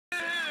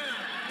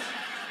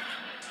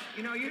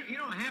You know, you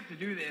don't have to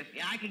do this.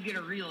 Yeah, I could get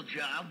a real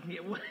job.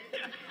 Yeah, what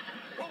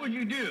would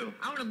you do?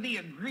 I want to be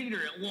a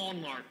greeter at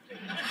Walmart.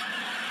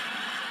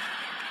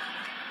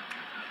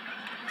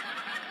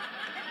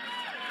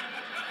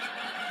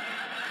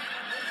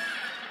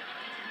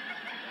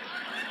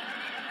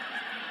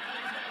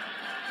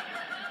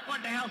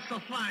 What the hell's so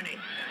funny?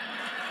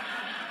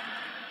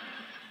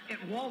 At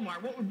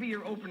Walmart, what would be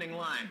your opening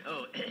line?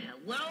 Oh,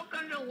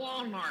 welcome to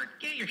Walmart.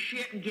 Get your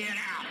shit and get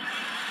out.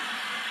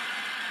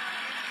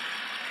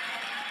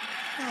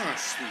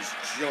 Gosh, these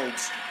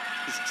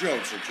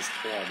jokes are just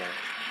horrible.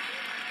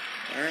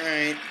 All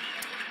right.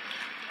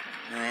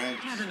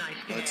 Have a nice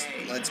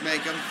day. Let's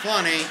make them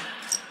funny.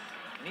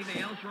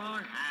 Anything else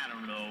wrong? I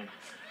don't know.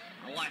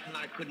 My wife and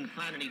I couldn't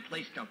find any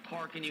place to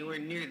park anywhere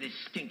near this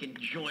stinking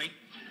joint.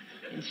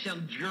 And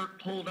some jerk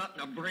pulled up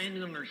in a brand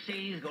new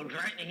Mercedes, goes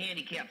right in the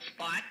handicapped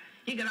spot.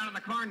 He got out of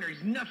the car and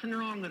there's nothing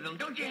wrong with him.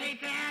 Don't you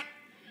hate that?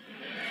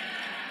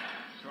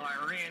 So I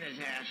ran his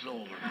ass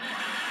over.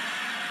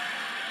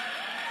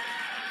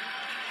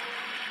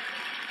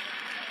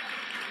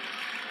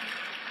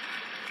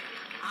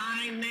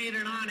 I made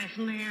an honest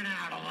man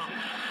out of him.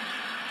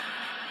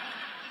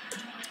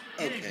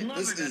 Okay,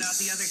 this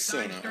is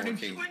so not working.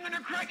 Swinging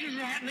her crutches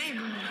at me.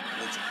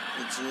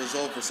 It's a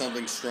result for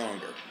something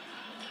stronger.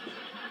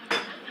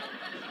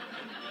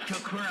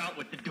 Took her out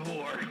with the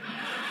door.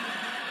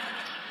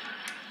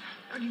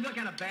 Don't you feel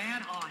kind of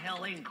bad? Oh,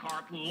 hell, they can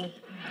carpool.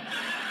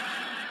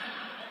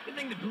 Good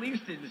thing the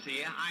police didn't see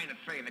you. I ain't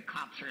afraid of the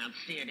cops around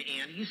Santa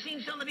Ana. You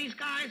seen some of these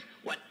guys?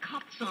 What,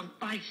 cops on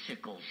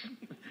bicycles?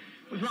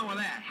 What's wrong with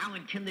that? How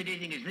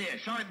intimidating is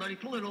this? All right, buddy,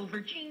 pull it over.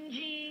 Ching,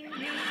 ching,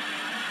 ching.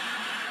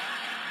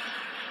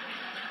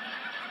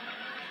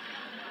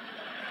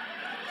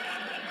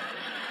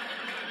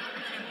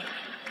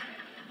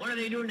 What are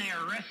they doing? They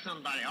arrest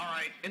somebody. All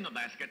right, in the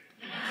basket.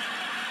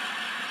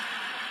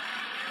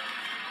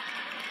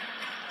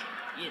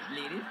 Yes,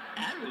 ladies,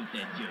 I wrote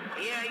that joke.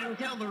 Yeah, you can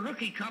tell the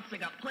rookie cops, they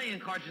got playing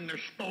cards in their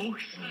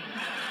spokes.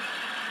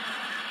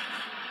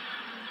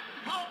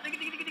 Oh,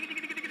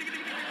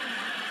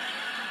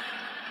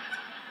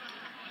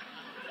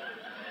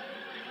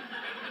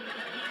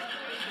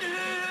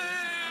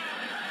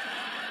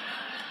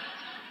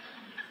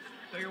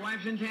 so your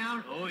wife's in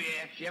town? Oh,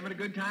 yeah. She having a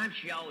good time?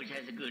 She always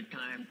has a good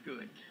time.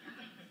 Good.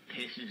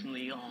 Pisses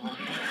me off.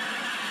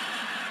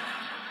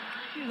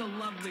 She's a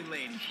lovely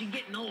lady. She's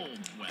getting old.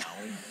 Well,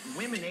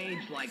 women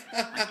age like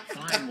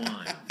fine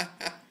wine.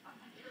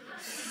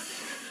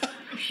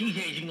 She's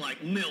aging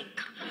like milk.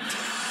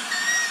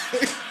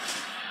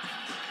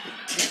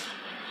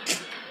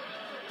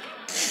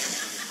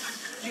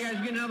 You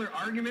guys get another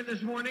argument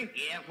this morning?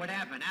 Yeah, what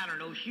happened? I don't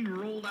know. She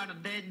rolled out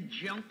of bed,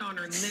 jumped on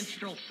her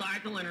menstrual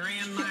cycle, and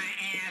ran my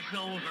ass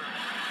over.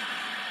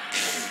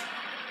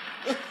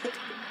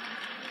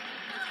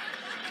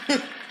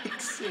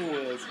 So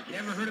awesome.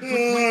 Never heard it put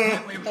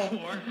that way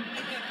before.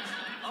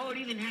 Oh, it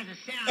even has a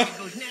sound. It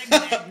goes nag,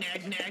 nag, nag,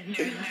 nag, nag, nag,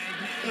 nag.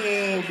 Oh,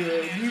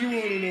 man, you don't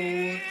want to know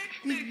what.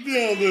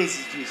 Now this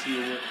is just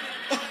humor.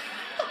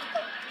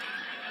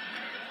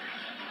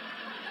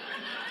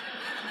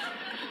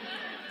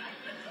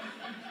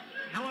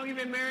 How long have you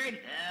been married?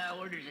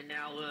 What is it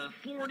now?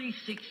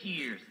 46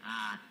 years.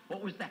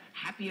 What was the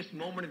happiest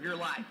moment of your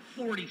life?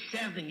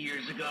 47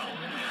 years ago.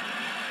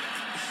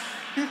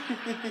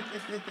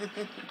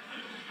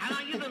 How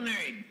long you been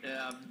married?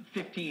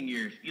 15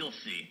 years. You'll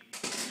see.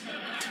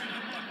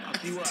 I'll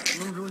see what.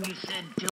 Remember when you said